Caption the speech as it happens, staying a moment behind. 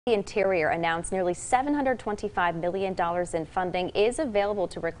The Interior announced nearly $725 million in funding is available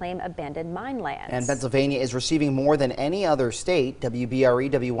to reclaim abandoned mine lands. And Pennsylvania is receiving more than any other state. WBRE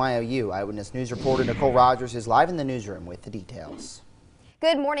WYOU Eyewitness News reporter Nicole Rogers is live in the newsroom with the details.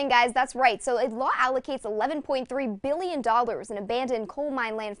 Good morning, guys. That's right. So a law allocates $11.3 billion in abandoned coal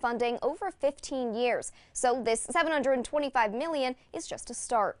mine land funding over 15 years. So this $725 million is just a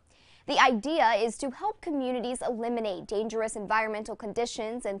start. The idea is to help communities eliminate dangerous environmental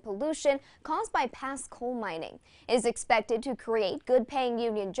conditions and pollution caused by past coal mining. It is expected to create good-paying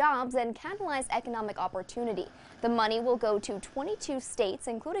union jobs and catalyze economic opportunity. The money will go to 22 states,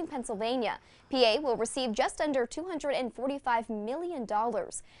 including Pennsylvania. PA will receive just under $245 million.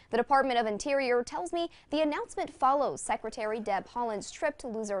 The Department of Interior tells me the announcement follows Secretary Deb Haaland's trip to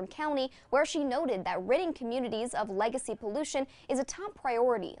Luzerne County, where she noted that ridding communities of legacy pollution is a top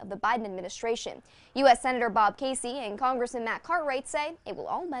priority of the Biden administration. U.S. Senator Bob Casey and Congressman Matt Cartwright say it will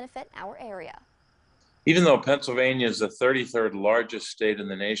all benefit our area. Even though Pennsylvania is the 33rd largest state in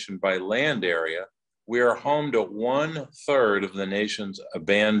the nation by land area, we are home to 1/3 of the nation's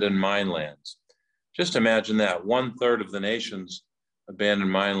abandoned mine lands. Just imagine that, 1/3 of the nation's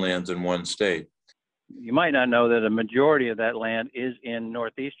abandoned mine lands in one state. You might not know that a majority of that land is in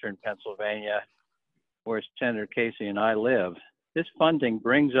northeastern Pennsylvania, where Senator Casey and I live. This funding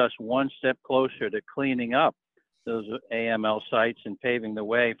brings us one step closer to cleaning up those AML sites and paving the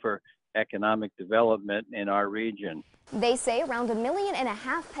way for economic development in our region. They say around 1.5 million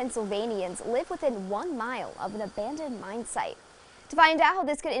Pennsylvanians live within 1 mile of an abandoned mine site. To find out how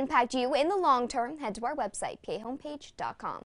this could impact you in the long term, head to our website, PAHomepage.com.